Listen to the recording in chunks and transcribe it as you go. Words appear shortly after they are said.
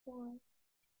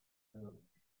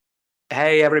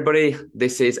Hey everybody,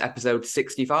 this is episode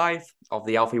 65 of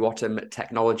the Alfie Wattam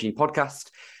Technology Podcast.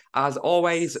 As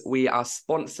always, we are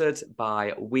sponsored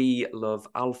by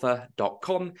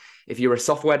WeLoveAlpha.com. If you're a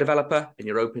software developer and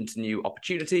you're open to new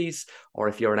opportunities, or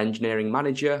if you're an engineering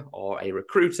manager or a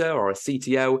recruiter or a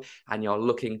CTO and you're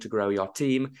looking to grow your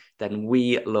team, then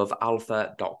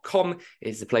WeLoveAlpha.com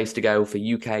is the place to go for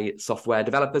UK software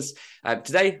developers.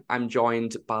 Today, I'm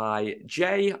joined by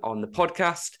Jay on the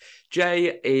podcast.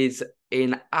 Jay is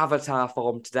in avatar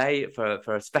form today for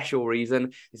a special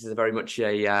reason. This is very much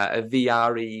a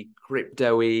VR-y,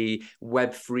 crypto-y,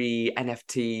 web-free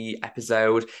NFT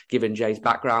episode, given Jay's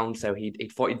background. So he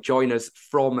thought he'd join us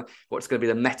from what's going to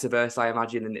be the metaverse, I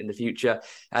imagine, in the future.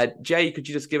 Jay, could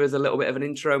you just give us a little bit of an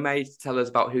intro, mate? Tell us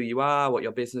about who you are, what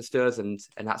your business does, and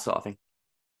that sort of thing.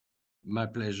 My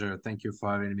pleasure. Thank you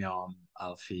for having me on,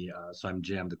 Alfie. So I'm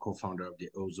Jay. I'm the co-founder of the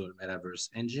Ozone Metaverse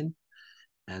Engine,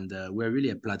 and we're really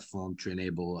a platform to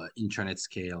enable internet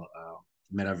scale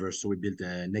metaverse. So we built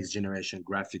a next generation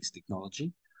graphics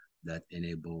technology that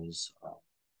enables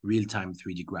real-time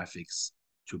 3D graphics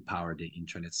to power the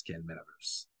internet scale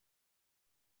metaverse.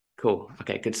 Cool.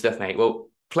 Okay, good stuff, mate. Well,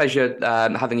 pleasure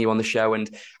having you on the show, and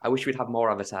I wish we'd have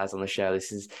more avatars on the show.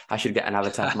 I should get an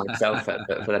avatar for myself for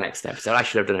the next episode. I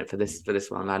should have done it for this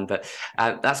one, man. But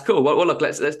that's cool. Well, look,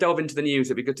 let's delve into the news.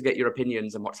 It'd be good to get your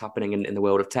opinions on what's happening in the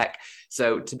world of tech.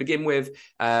 So to begin with,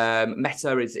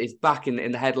 Meta is back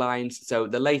in the headlines. So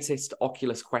the latest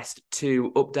Oculus Quest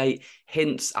 2 update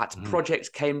hints at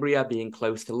Project Cambria being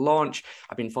close to launch.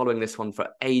 I've been following this one for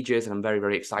ages, and I'm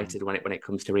very excited when it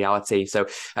comes to reality. So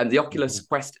the Oculus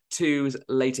Quest 2's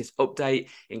latest update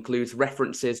includes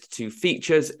references to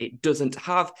features it doesn't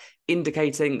have,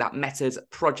 indicating that Meta's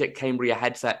Project Cambria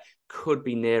headset could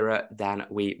be nearer than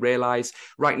we realize.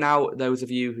 Right now, those of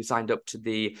you who signed up to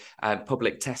the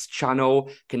public test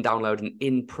channel can download an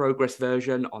in-progress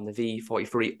version on the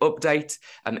V43 update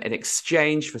in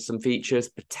exchange for some features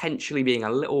potentially being a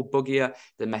little buggier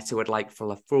than Meta would like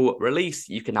for a full release.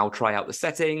 You can now try out the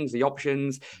settings, the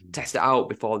options, test it out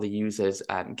before the users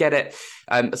get it.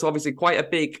 So obviously quite a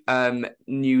big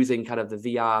news in kind of the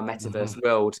VR metaverse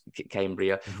world,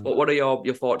 Cambria. What are your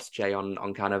thoughts, Jay, on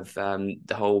kind of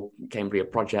the whole Cambria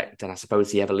project and I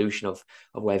suppose the evolution of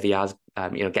where VR's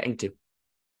getting to?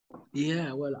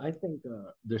 Yeah, well, I think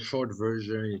the short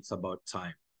version, it's about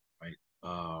time,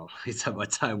 right? It's about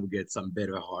time we get some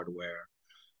better hardware.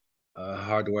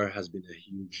 Hardware has been a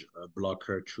huge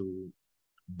blocker to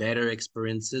better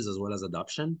experiences as well as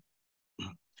adoption.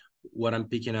 What I'm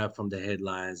picking up from the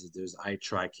headlines is there's eye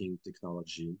tracking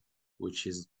technology, which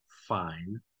is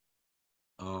fine.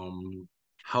 Um,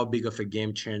 how big of a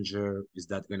game changer is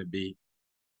that going to be?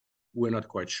 We're not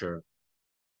quite sure.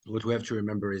 What we have to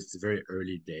remember is it's very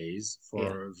early days Yeah.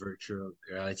 for virtual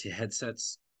reality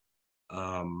headsets.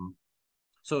 Um,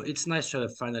 so it's nice to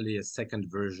have finally a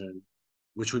second version,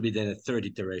 which would be then a third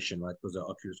iteration, right? Because the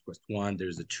Oculus Quest 1,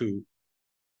 there's a 2,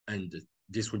 and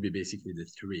this would be basically the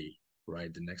 3,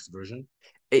 right? The next version.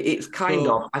 It's kind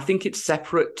So, of. I think it's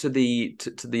separate to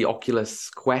the Oculus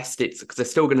Quest. It's because they're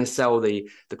still going to sell the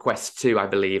Quest 2, I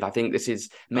believe. I think this is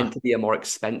meant ah, to be a more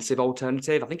expensive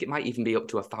alternative. I think it might even be up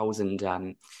to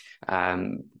 $1,000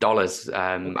 dollars.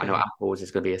 I know okay, Apple's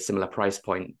is going to be a similar price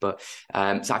point, but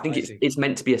so I think I it's see. it's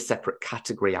meant to be a separate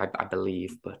category, I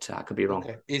believe, but I could be wrong.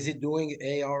 Okay. Is it doing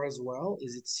AR as well?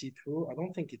 Is it see-through? I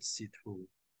don't think it's see-through.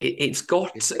 It's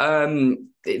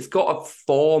It, got a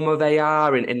form of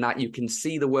AR in that you can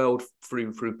see the world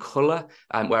through color,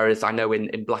 whereas I know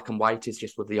in black and white is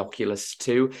just with the Oculus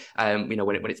 2.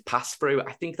 When it's passed through,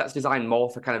 I think that's designed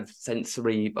more for kind of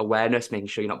sensory awareness, making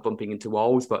sure you're not bumping into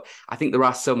walls. But I think there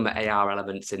are some AR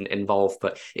elements involved,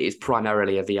 but it is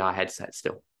primarily a VR headset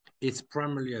still. it's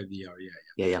primarily a VR, yeah,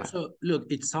 yeah. Yeah, yeah, So look,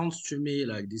 it sounds to me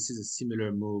like this is a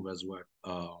similar move as what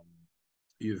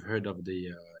you've heard of the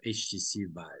HTC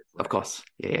Vive, of right? course.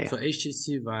 Yeah, yeah, So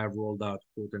HTC Vive rolled out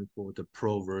quote unquote a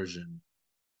pro version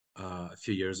a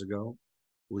few years ago,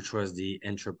 which was the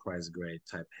enterprise grade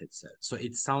type headset. So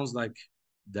it sounds like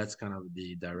that's kind of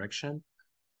the direction.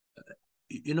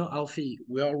 You know, Alfie,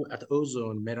 we are at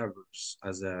Ozone Metaverse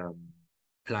as a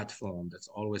platform that's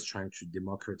always trying to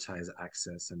democratize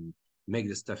access and make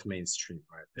the stuff mainstream,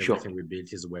 right? sure. Everything we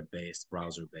built is web-based,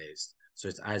 browser-based. So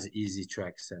it's as easy to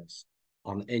access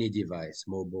on any device,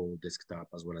 mobile, desktop,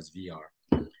 as well as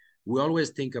VR. We always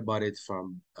think about it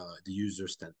from the user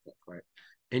standpoint, right?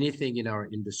 Anything in our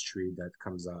industry that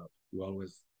comes out, we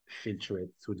always filter it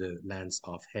through the lens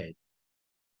of, hey,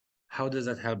 how does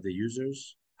that help the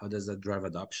users? How does that drive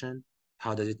adoption?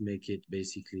 How does it make it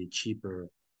basically cheaper,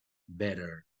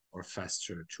 better, or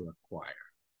faster to acquire?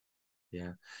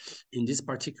 Yeah. In this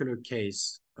particular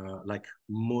case, like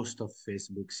most of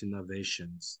Facebook's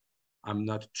innovations, I'm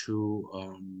not too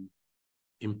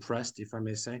impressed, if I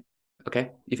may say.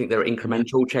 Okay. You think there are I mean,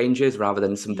 incremental changes rather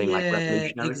than something like yeah,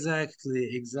 revolutionary? exactly,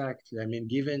 exactly. I mean,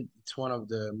 given it's one of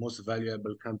the most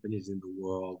valuable companies in the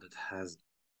world that has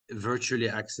virtually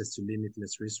access to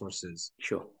limitless resources,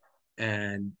 Sure.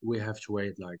 and we have to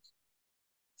wait like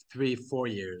 3, 4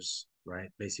 years, right?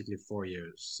 Basically 4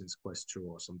 years since Quest 2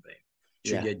 or something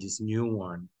to Yeah. get this new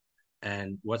one.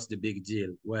 And what's the big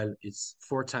deal? Well, it's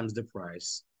 4 times the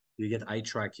price. You get eye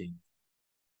tracking,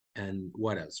 and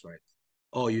what else, right?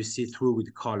 Oh, you see through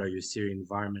with color. You see your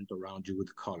environment around you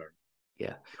with color.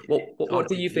 Yeah. What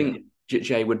do you Yeah. think,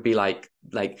 Jay, would be like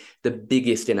the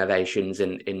biggest innovations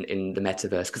in the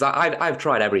metaverse? Because I've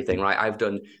tried everything, right? I've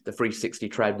done the 360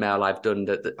 treadmill. I've done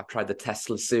I've tried the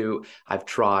Tesla suit. I've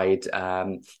tried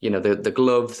the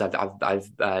gloves.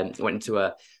 I've went into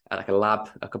a like a lab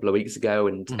a couple of weeks ago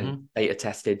and Mm-hmm. beta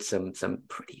tested some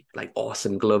pretty like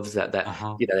awesome gloves that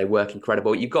Uh-huh. they work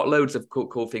incredible. You've got loads of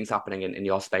cool things happening in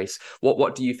your space.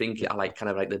 What do you think are like kind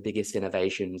of like the biggest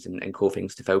innovations and cool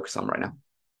things to focus on right now?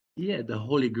 Yeah, the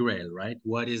Holy Grail, right?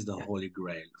 What is the Yeah. Holy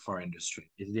Grail for our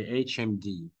industry? It's the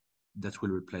HMD that will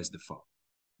replace the phone.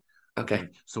 Okay. Okay.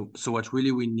 So what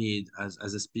really we need as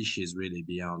a species, really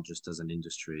beyond just as an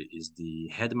industry, is the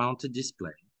head-mounted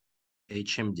display,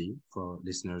 HMD, for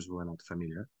listeners who are not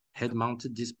familiar,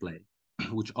 head-mounted display,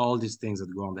 which all these things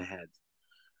that go on the head,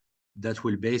 that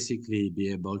will basically be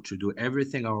able to do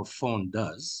everything our phone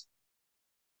does,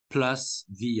 plus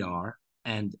VR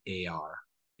and AR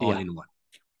all Yeah. in one.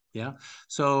 Yeah.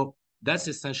 So that's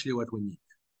essentially what we need.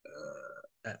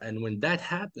 And when that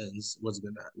happens, what's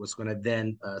gonna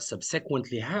then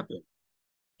subsequently happen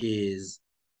is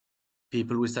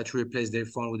people will start to replace their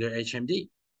phone with their HMD,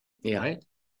 Yeah. right?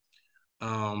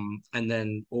 And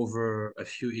then over a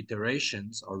few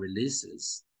iterations or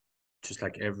releases, just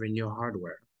like every new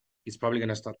hardware, it's probably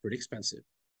gonna start pretty expensive.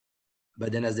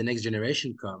 But then as the next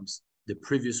generation comes, the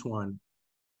previous one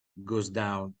goes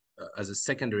down as a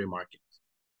secondary market.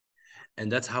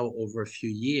 And that's how over a few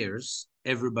years,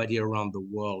 everybody around the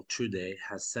world today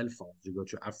has cell phones. You go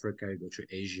to Africa, you go to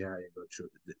Asia, you go to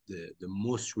the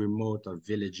most remote of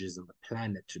villages on the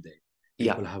planet today.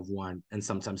 Yeah. People have one and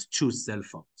sometimes two cell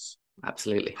phones.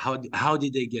 Absolutely. How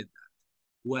did they get that?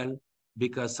 Well,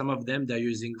 because some of them they're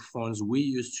using phones we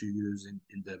used to use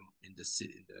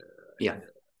Yeah.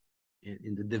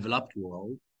 in the developed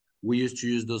world. We used to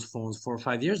use those phones 4 or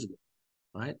 5 years ago,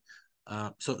 right?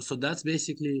 So that's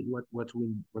basically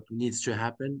what needs to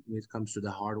happen when it comes to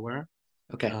the hardware.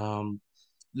 Okay.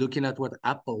 Looking at what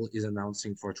Apple is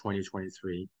announcing for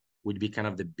 2023 would be kind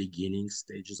of the beginning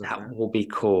stages of That that. will be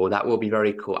cool. That will be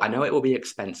very cool. I know it will be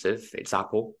expensive. It's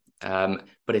Apple.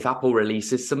 But if Apple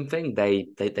releases something,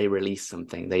 they release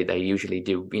something. They usually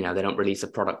do, they don't release a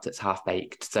product that's half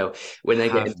baked. So when they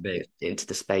get Half baked. into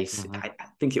the space, Mhm. I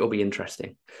think it will be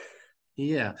interesting.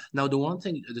 Yeah. Now the one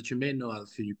thing that you may know,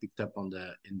 Alfie, you picked up on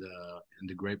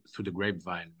the grape through the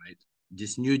grapevine, right?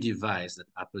 This new device that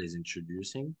Apple is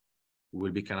introducing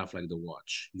will be kind of like the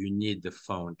watch. You need the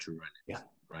phone to run it, Yeah.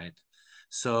 right?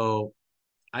 So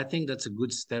I think that's a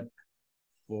good step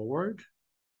forward.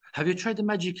 Have you tried the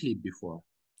Magic Leap before?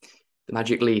 The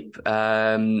Magic Leap.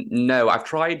 No, I've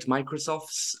tried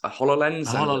Microsoft's A HoloLens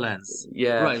and HoloLens.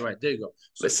 yeah, Right, right. There you go.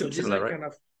 it's So these similar, are right? kind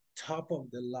of top of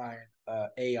the line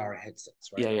AR headsets,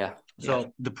 right? Yeah.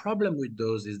 So the problem with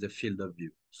those is the field of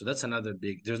view. So that's another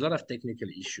big, there's a lot of technical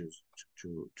issues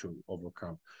to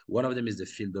overcome. One of them is the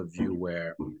field of view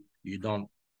where you don't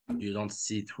you don't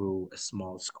see through a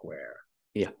small square,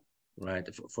 Yeah. right?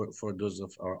 For those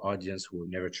of our audience who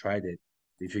never tried it,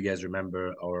 if you guys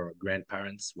remember our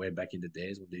grandparents way back in the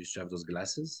days when they used to have those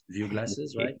glasses, view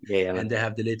glasses, right? Yeah, And man. they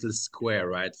have the little square,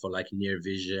 right, for like near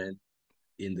vision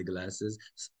in the glasses.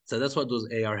 So that's what those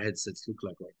AR headsets look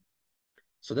like right now.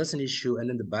 So that's an issue. And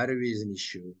then the battery is an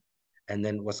issue. And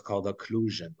then what's called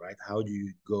occlusion, right? How do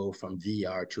you go from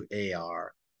VR to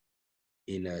AR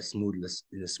in a smooth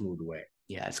way?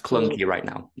 Yeah, it's So clunky right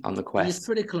now on the it's Quest.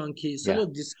 pretty clunky. So Yeah.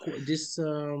 look,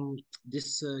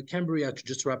 this Cambria, to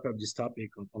just wrap up this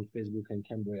topic on Facebook and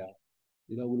Cambria,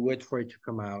 we'll wait for it to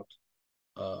come out.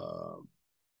 Uh,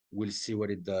 we'll see what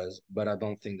it does, but I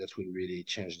don't think that will really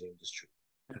change the industry.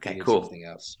 We Okay, need cool. something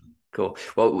else. Cool.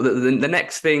 Well, the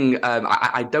next thing,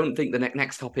 I don't think the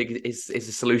next topic is a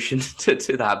solution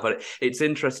to that, but it's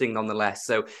interesting nonetheless.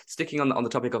 So sticking on the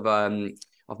topic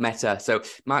of of Meta. So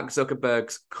Mark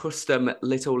Zuckerberg's custom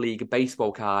Little League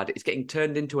baseball card is getting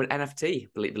turned into an NFT,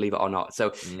 believe it or not. So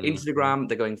Instagram,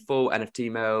 they're going full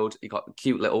NFT mode. You got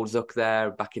cute little Zuck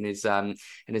there back in his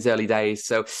early days.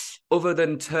 So other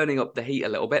than turning up the heat a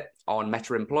little bit on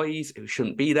Meta employees who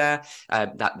shouldn't be there,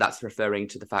 that's referring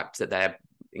to the fact that they're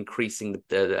increasing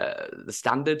the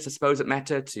standards, I suppose, at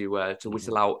Meta to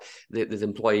whistle out the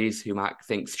employees who Mark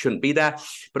thinks shouldn't be there.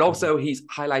 But also he's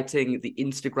highlighting the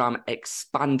Instagram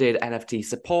expanded NFT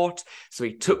support. So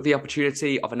he took the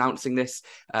opportunity of announcing this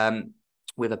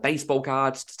with a baseball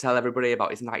card to tell everybody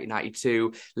about his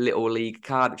 1992 Little League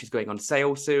card, which is going on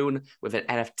sale soon, with an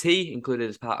NFT included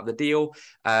as part of the deal.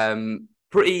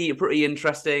 Pretty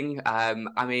interesting.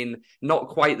 I mean, not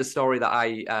quite the story that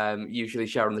I usually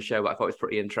share on the show, but I thought it was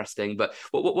pretty interesting. But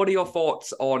what are your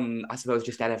thoughts on, I suppose,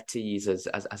 just NFTs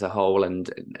as a whole, and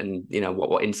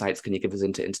what insights can you give us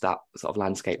into that sort of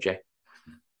landscape, Jay?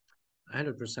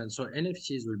 100%. So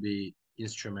NFTs will be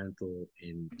instrumental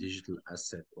in digital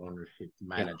asset ownership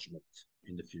management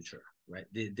in the future, right?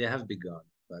 They have begun,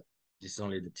 but this is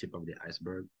only the tip of the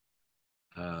iceberg.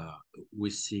 We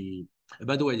see,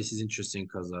 by the way, this is interesting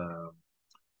because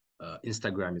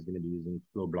Instagram is going to be using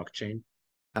Flow blockchain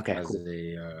as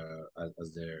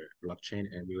their blockchain,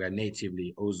 and we are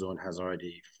natively, Ozone has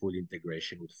already full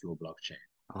integration with Flow blockchain.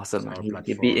 Awesome, man.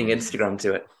 You're beating Instagram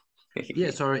to it.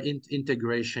 Yes, our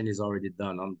integration is already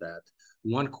done on that.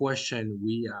 One question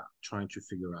we are trying to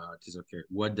figure out is, okay,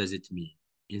 what does it mean?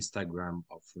 Instagram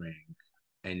offering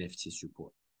NFT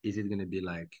support. Is it going to be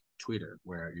like Twitter,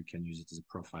 where you can use it as a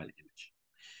profile image?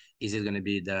 Is it going to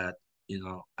be that,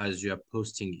 as you are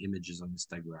posting images on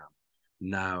Instagram,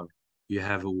 now you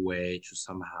have a way to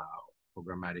somehow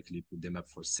programmatically put them up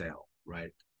for sale,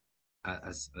 right?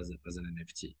 As an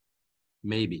NFT?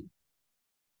 Maybe.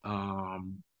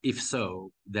 If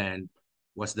so, then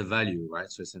what's the value, right?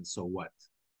 So what?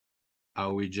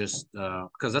 Are we just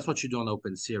because that's what you do on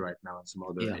OpenSea right now and some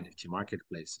other NFT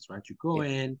marketplaces, right? You go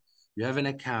in, you have an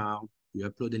account, you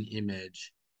upload an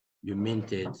image, you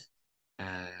mint it,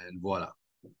 and voila.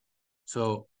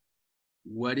 So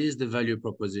what is the value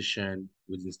proposition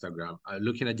with Instagram?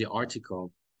 Looking at the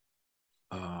article,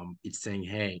 it's saying,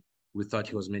 hey, we thought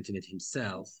he was minting it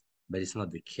himself, but it's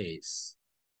not the case.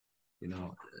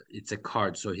 It's a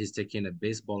card. So he's taking a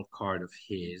baseball card of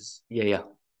his.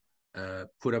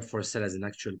 Put up for sale as an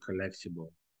actual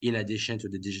collectible, in addition to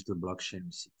the digital blockchain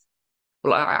receipt.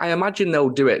 Well, I imagine they'll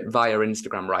do it via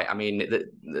Instagram, right? I mean,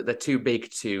 they're too big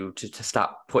to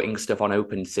start putting stuff on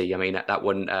OpenSea. I mean, that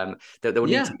wouldn't they would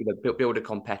need to either build a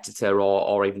competitor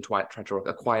or even try to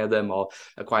acquire them or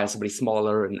acquire somebody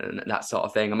smaller and that sort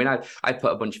of thing. I mean, I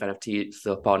put a bunch of NFTs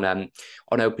up on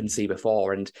OpenSea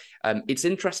before, and it's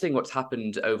interesting what's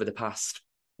happened over the past,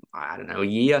 I don't know, a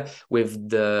year with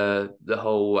the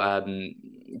whole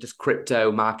just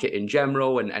crypto market in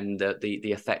general and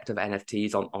the effect of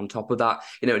NFTs on top of that.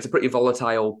 It's a pretty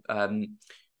volatile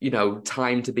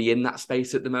time to be in that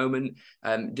space at the moment.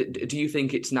 Do you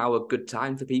think it's now a good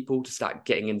time for people to start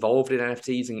getting involved in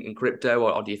NFTs and crypto,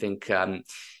 or do you think what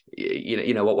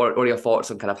are your thoughts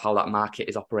on kind of how that market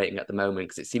is operating at the moment?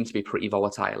 Because it seems to be pretty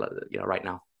volatile, right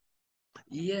now.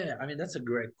 Yeah, I mean, that's a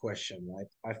great question, right?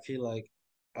 I feel like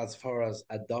as far as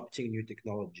adopting new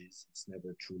technologies, it's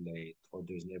never too late or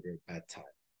there's never a bad time,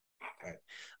 right?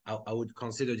 I would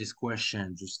consider this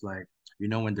question just like,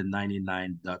 when the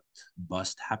 99 dot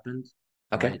bust happened,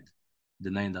 right?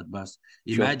 The 9 dot bust.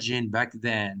 Imagine back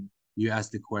then you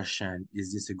asked the question,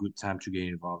 is this a good time to get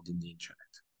involved in the internet?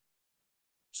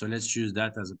 So let's use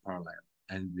that as a parallel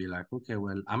and be like, okay,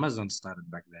 well, Amazon started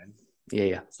back then.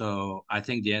 Yeah. So I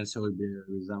think the answer would be a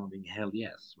resounding hell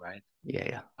yes, right?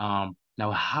 Yeah.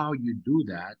 Now, how you do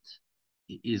that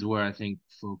is where I think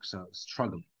folks are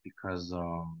struggling because,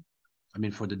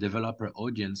 for the developer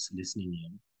audience listening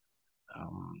in,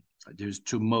 there's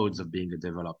two modes of being a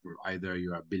developer. Either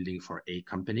you are building for a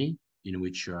company in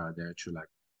which you are there to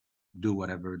do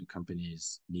whatever the company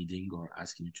is needing or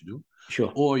asking you to do.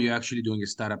 Sure. Or you're actually doing a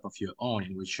startup of your own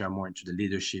in which you are more into the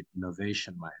leadership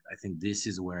innovation mind. I think this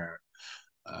is where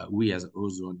we as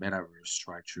Ozone Metaverse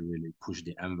try to really push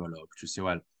the envelope to say,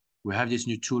 well, we have this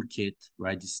new toolkit,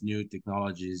 right? These new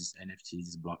technologies,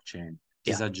 NFTs, blockchain.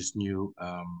 These are just new,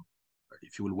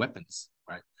 if you will, weapons,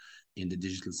 right, in the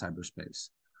digital cyberspace.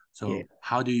 So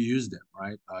how do you use them,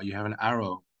 right? You have an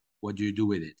arrow. What do you do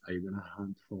with it? Are you going to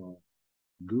hunt for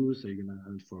goose? Are you going to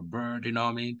hunt for a bird? You know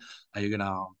what I mean? Are you going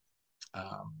to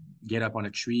get up on a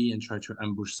tree and try to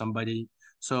ambush somebody?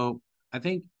 So I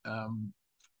think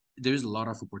there's a lot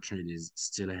of opportunities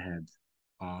still ahead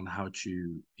on how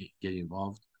to get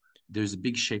involved. There's a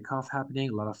big shake-off happening.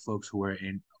 A lot of folks who were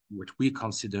in what we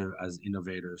consider as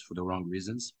innovators for the wrong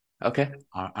reasons Okay.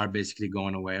 are basically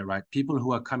going away, right? People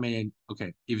who are coming in,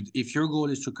 okay, if your goal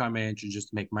is to come in to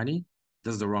just make money,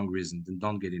 that's the wrong reason. Then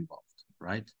don't get involved,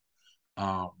 right?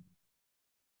 Um,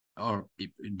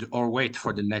 or wait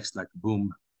for the next like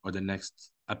boom or the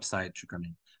next upside to come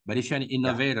in. But if you're an Yeah.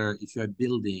 innovator, if you're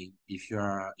building, if you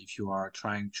are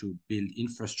trying to build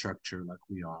infrastructure like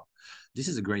we are, this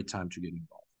is a great time to get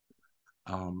involved.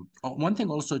 One thing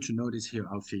also to notice here,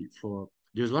 Alfie,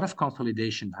 there's a lot of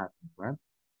consolidation happening, right?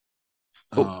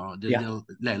 Oh, yeah.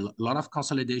 A lot of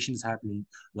consolidation is happening.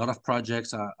 A lot of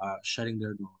projects are shutting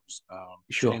their doors,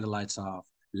 shutting Sure. the lights off,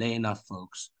 laying off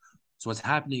folks. So what's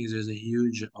happening is there's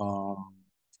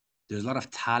a lot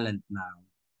of talent now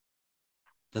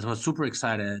that was super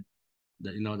excited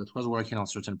that was working on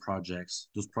certain projects.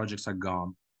 Those projects are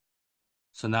gone.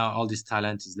 So now all this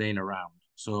talent is laying around.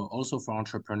 So also for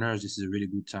entrepreneurs, this is a really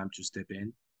good time to step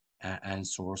in and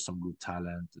source some good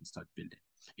talent and start building.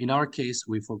 In our case,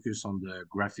 we focus on the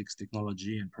graphics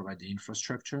technology and provide the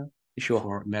infrastructure Sure.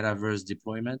 for metaverse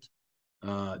deployment.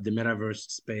 The metaverse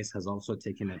space has also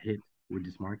taken a hit with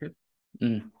this market.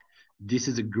 Mm. This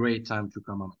is a great time to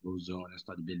come on Ozone and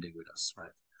start building with us,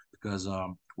 right? Because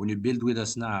when you build with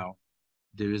us now,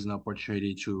 there is an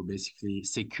opportunity to basically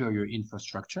secure your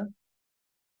infrastructure,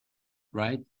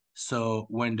 right? So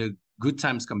when the good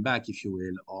times come back, if you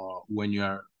will, or when you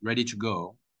are ready to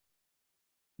go,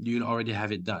 you'll already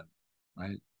have it done,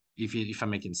 right? If I'm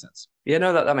making sense. Yeah,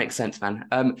 no, that makes sense, man.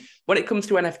 When it comes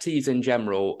to NFTs in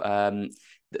general,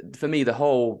 for me, the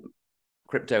whole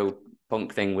crypto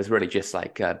punk thing was really just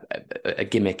like a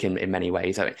gimmick in many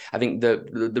ways. I think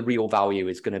the real value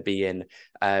is going to be in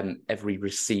every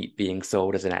receipt being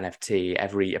sold as an NFT,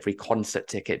 every concert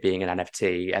ticket being an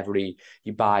NFT, every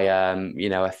you buy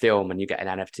a film and you get an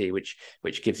NFT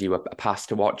which gives you a pass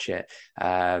to watch it.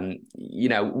 Are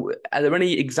there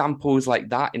any examples like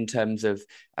that in terms of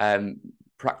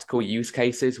practical use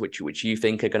cases which you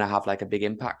think are going to have like a big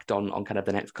impact on kind of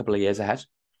the next couple of years ahead?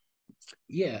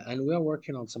 Yeah, and we are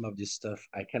working on some of this stuff.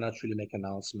 I cannot really make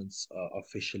announcements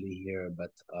officially here, but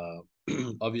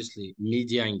obviously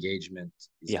media engagement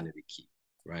is Yeah, going to be key,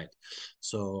 right?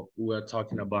 So we're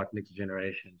talking about next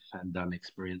generation fandom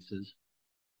experiences.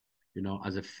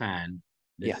 As a fan,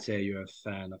 yeah, let's say you're a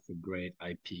fan of a great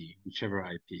IP, whichever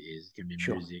IP is, it can be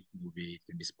sure. music, movie, it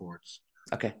can be sports.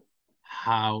 Okay.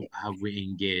 How have we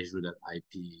engaged with that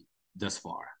IP thus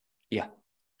far? Yeah,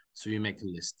 So you make a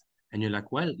list and you're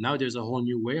like, well, now there's a whole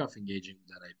new way of engaging with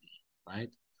that IP,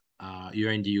 right?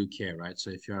 You're in the UK, right? So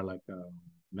if you're like a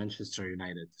Manchester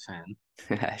United fan,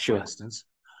 for sure. instance,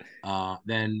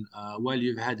 then well,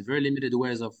 you've had very limited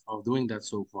ways of doing that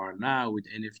so far. Now with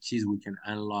NFTs, we can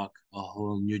unlock a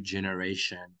whole new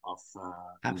generation of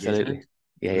engagement Absolutely.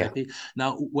 Yeah, with yeah, IP.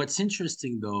 Now, what's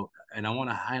interesting though, and I want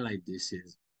to highlight this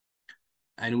is,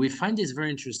 and we find this very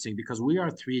interesting because we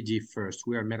are 3D first.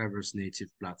 We are metaverse native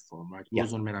platform, right? yeah,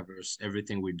 Ozone Metaverse,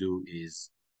 everything we do is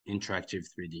interactive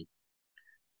 3D.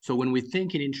 So when we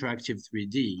think in interactive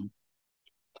 3D,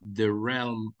 the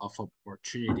realm of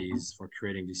opportunities for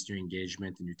creating this new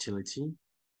engagement and utility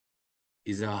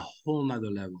is a whole nother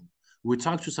level. We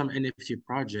talk to some NFT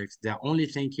projects, they're only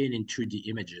thinking in 2D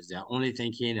images. They're only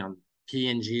thinking on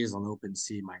PNGs on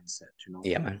OpenSea mindset.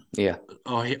 yeah, man. Yeah,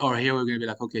 Or here we're gonna be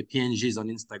like, okay, PNGs on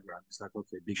Instagram. It's like,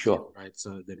 okay, big deal, sure. right?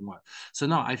 So then what? So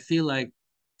now I feel like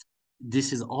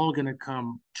this is all gonna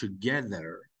come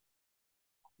together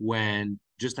when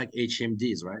just like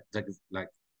HMDs, right? Like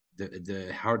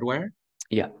the hardware.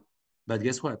 Yeah, But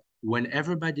guess what? When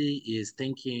everybody is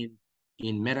thinking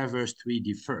in metaverse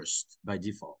 3D first by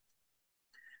default,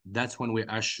 that's when we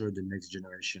usher the next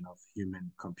generation of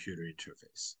human computer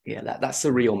interface. yeah. That's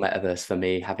the real Right. metaverse for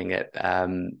me. Having it,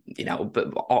 but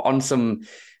on some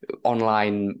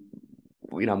online,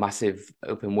 massive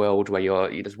open world where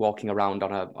you're just walking around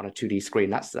on a 2D screen.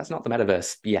 That's not the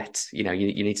metaverse yet. You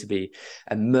need to be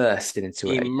immersed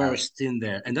into it. Immersed in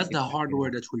there. And that's the Exactly.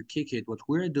 hardware that will kick it. What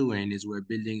we're doing is we're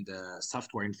building the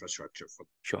software infrastructure for them,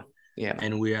 Sure. Yeah, man.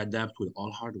 and we adapt with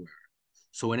all hardware.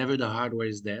 So whenever the hardware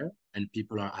is there and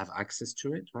people have access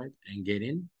to it, right, and get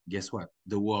in, guess what?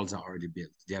 The worlds are already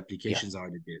built. The Yeah, applications are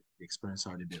already built. The experience are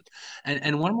already built.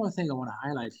 And one more thing I want to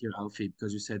highlight here, Alfie,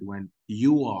 because you said when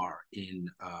you are in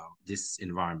this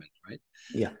environment, right?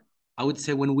 yeah. I would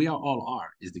say when we are all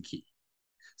are is the key.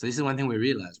 So this is one thing we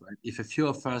realize, right? If a few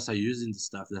of us are using the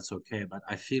stuff, that's okay. But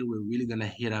I feel we're really gonna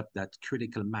hit up that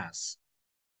critical mass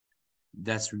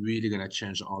that's really gonna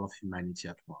change all of humanity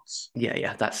at once.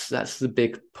 Yeah. That's the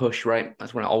big push, right?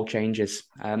 That's when it all changes.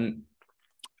 On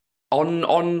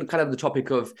kind of the topic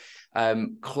of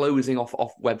closing off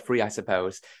Web3, I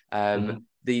suppose. Mm-hmm.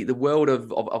 the world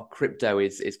of crypto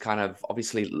is kind of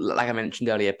obviously, like I mentioned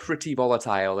earlier, pretty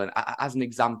volatile. And as an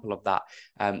example of that,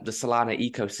 the Solana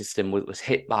ecosystem was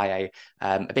hit by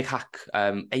a big hack,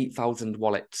 8,000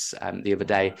 wallets the other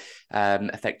day,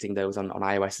 affecting those on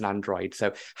iOS and Android.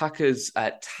 So hackers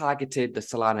targeted the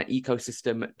Solana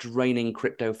ecosystem, draining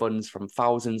crypto funds from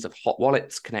thousands of hot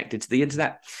wallets connected to the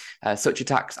internet. Such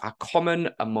attacks are common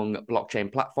among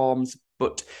blockchain platforms,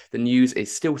 but the news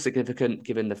is still significant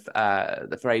given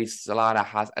the phrase Solana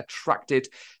has attracted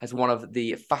as one of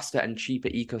the faster and cheaper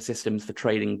ecosystems for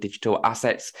trading digital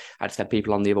assets. I just had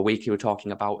people on the other week who were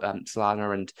talking about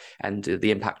Solana and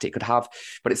the impact it could have.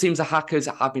 But it seems the hackers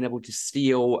have been able to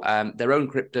steal their own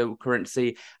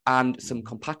cryptocurrency and some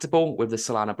compatible with the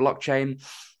Solana blockchain.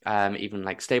 Even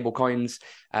like stable coins.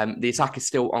 The attack is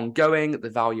still ongoing. The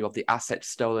value of the assets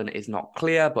stolen is not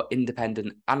clear, but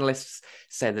independent analysts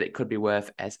say that it could be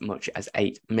worth as much as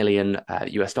 $8 million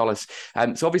US dollars.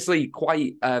 So obviously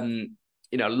quite,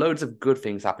 loads of good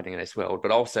things happening in this world, but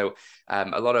also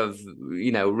a lot of,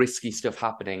 risky stuff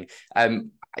happening.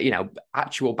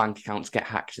 Actual bank accounts get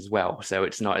hacked as well. So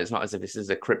it's not as if this is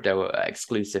a crypto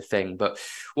exclusive thing. But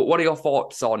what are your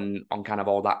thoughts on kind of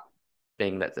all that?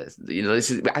 That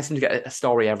this is, I seem to get a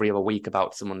story every other week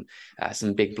about someone,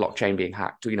 some big blockchain being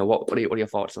hacked. What are your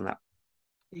thoughts on that?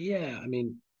 Yeah, I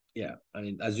mean,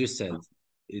 as you said,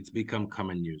 it's become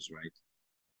common news, right?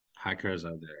 Hackers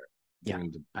are there doing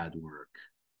the bad work.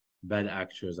 Bad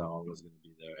actors are always going to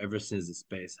be there. Ever since the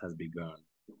space has begun,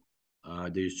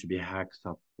 there used to be hacks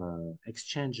of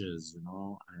exchanges,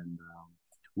 and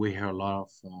we hear a lot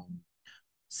of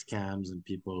scams and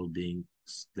people being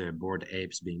their Bored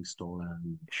Apes being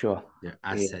stolen, sure, their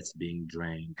assets being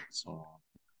drained, and so on.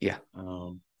 Yeah.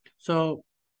 So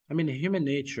I mean, human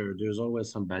nature, there's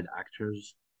always some bad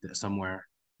actors somewhere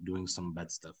doing some bad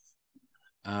stuff.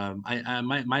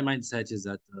 My mindset is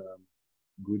that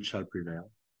good shall prevail,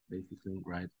 basically,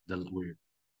 right?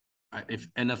 If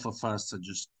enough of us are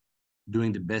just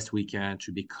doing the best we can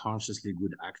to be consciously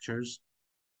good actors,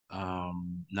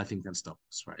 nothing can stop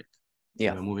us, right?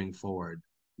 Yeah. Moving forward,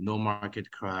 no market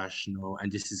crash, no,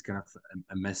 and this is kind of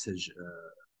a message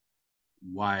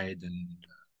wide and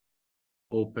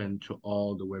open to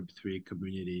all the Web3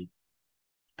 community.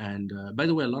 And by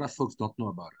the way, a lot of folks don't know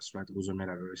about us, right? Ozo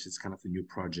Metaverse is kind of a new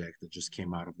project that just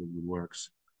came out of the woodworks.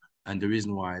 And the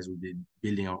reason why is we've been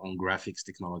building our own graphics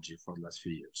technology for the last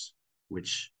few years,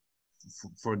 which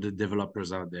for the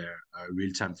developers out there,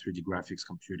 real-time 3D graphics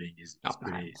computing is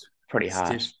pretty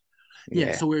hard.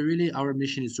 Yeah, so our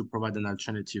mission is to provide an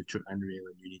alternative to Unreal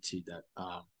and Unity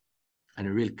and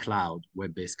a real cloud,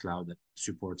 web-based cloud that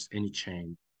supports any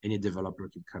chain, any developer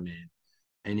can come in,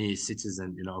 any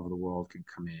citizen of the world can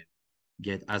come in,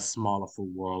 get as small of a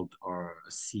world or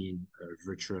a scene, a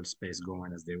virtual space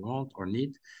going as they want or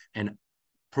need, and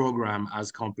program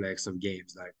as complex of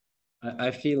games. Like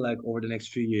I feel like over the next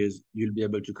few years, you'll be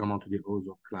able to come onto the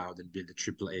Ozo cloud and build a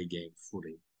AAA game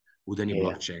fully with any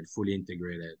blockchain, fully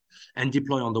integrated, and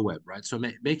deploy on the web, right? So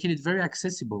making it very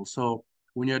accessible. So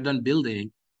when you're done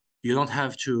building, you don't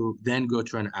have to then go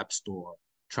to an app store,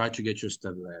 try to get your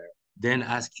stuff there, then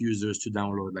ask users to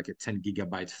download like a 10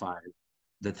 gigabyte file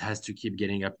that has to keep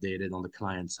getting updated on the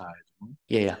client side.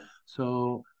 Yeah.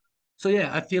 So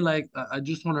yeah, I feel like I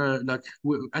just want to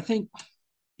I think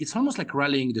it's almost like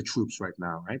rallying the troops right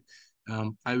now, right?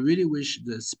 I really wish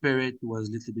the spirit was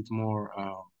a little bit more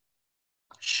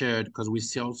shared, because we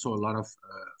see also a lot of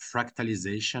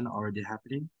fractalization already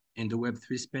happening in the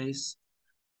Web3 space.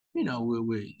 We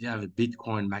have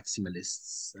Bitcoin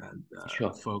maximalists and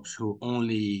folks who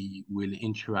only will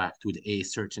interact with a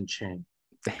certain chain.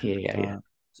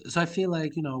 So I feel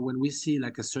like, when we see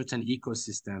like a certain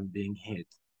ecosystem being hit,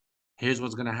 here's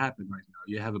what's going to happen right now.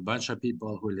 You have a bunch of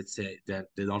people who, let's say, that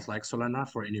they don't like Solana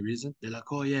for any reason. They're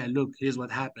like, oh yeah, look, here's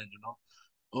what happened,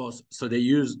 Oh, so they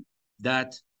use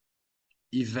that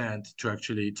event to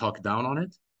actually talk down on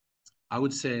it. I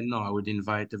would say no. I would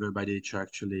invite everybody to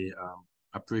actually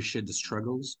appreciate the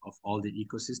struggles of all the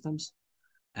ecosystems,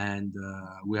 and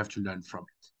we have to learn from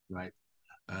it, right?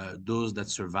 Those that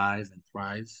survive and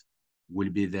thrive will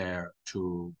be there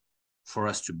for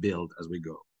us to build as we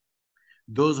go.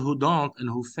 Those who don't and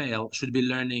who fail should be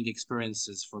learning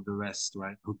experiences for the rest,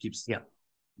 right? Who keeps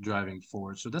driving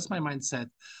forward. So that's my mindset.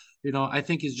 I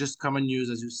think it's just common news,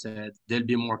 as you said. There'll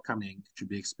be more coming to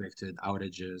be expected.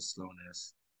 Outages,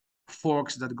 slowness,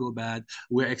 forks that go bad.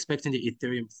 We're expecting the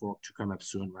Ethereum fork to come up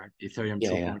soon, right? Ethereum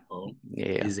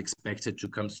 2.0 is expected to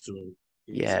come soon.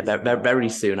 Very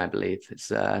soon, I believe.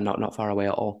 It's not far away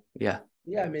at all. Yeah.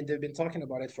 Yeah, I mean, they've been talking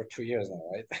about it for 2 years now,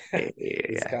 right?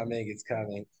 It's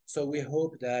coming. So we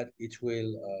hope that it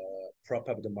will prop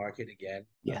up the market again.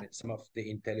 Yeah. I mean, some of the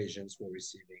intelligence we're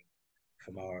receiving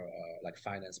from our like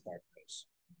finance partners,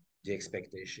 the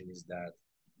expectation is that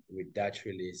with that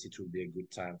release, it will be a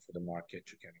good time for the market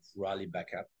to kind of rally back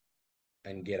up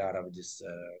and get out of this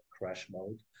crash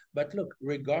mode. But look,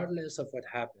 regardless of what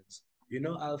happens,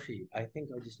 Alfie, I think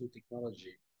of this new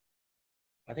technology,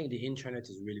 I think the internet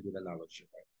is a really good analogy,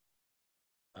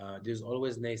 right? There's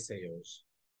always naysayers.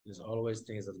 There's always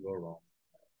things that go wrong.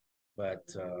 But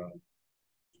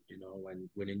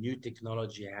when a new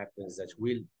technology happens that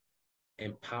will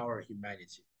empower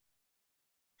humanity,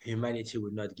 humanity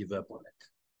will not give up on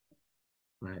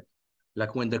it, right?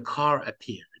 Like when the car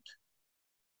appeared,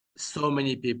 so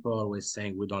many people were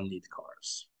saying we don't need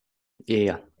cars.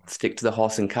 Yeah. Stick to the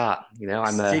horse and cart.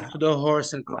 I'm Stick a to the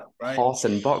horse and cart, right? horse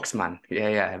and box man.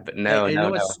 Yeah. But no, And no,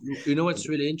 no. what's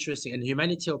really interesting, and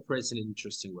humanity operates in an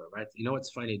interesting way, right? You know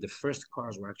what's funny? The first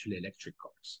cars were actually electric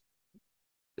cars,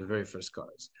 the very first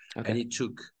cars, Okay. and it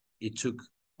took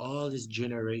all these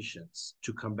generations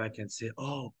to come back and say,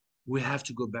 oh, we have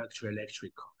to go back to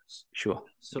electric cars. Sure.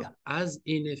 So as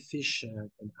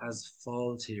inefficient and as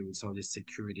faulty with some of the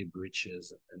security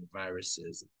breaches and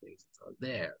viruses and things that are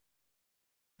there,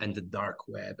 and the dark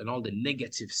web and all the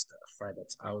negative stuff, right,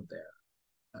 that's out there,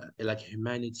 like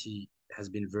humanity has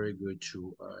been very good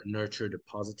to nurture the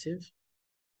positive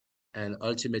and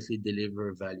ultimately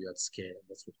deliver value at scale.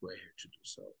 That's what we're here to do.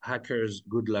 So hackers,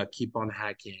 good luck, keep on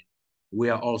hacking. We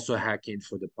are also hacking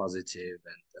for the positive,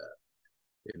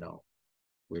 and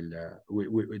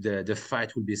the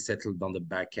fight will be settled on the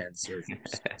back end servers.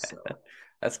 So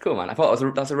That's cool, man. I thought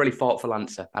that's a really thoughtful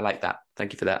answer. I like that.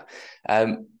 Thank you for that.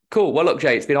 Cool. Well, look,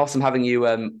 Jay, it's been awesome having you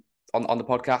on the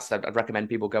podcast. I'd recommend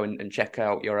people go and check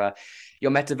out your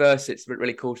metaverse. It's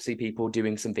really cool to see people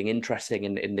doing something interesting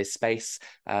in this space,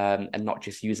 and not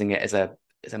just using it as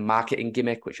a marketing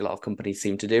gimmick, which a lot of companies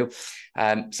seem to do.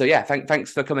 So yeah,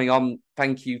 thanks for coming on.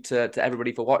 Thank you to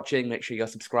everybody for watching. Make sure you're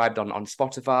subscribed on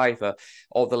Spotify for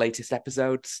all the latest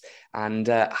episodes, and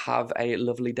have a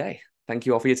lovely day. Thank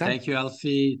you all for your time. Thank you,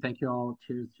 Alfie. Thank you all.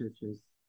 Cheers.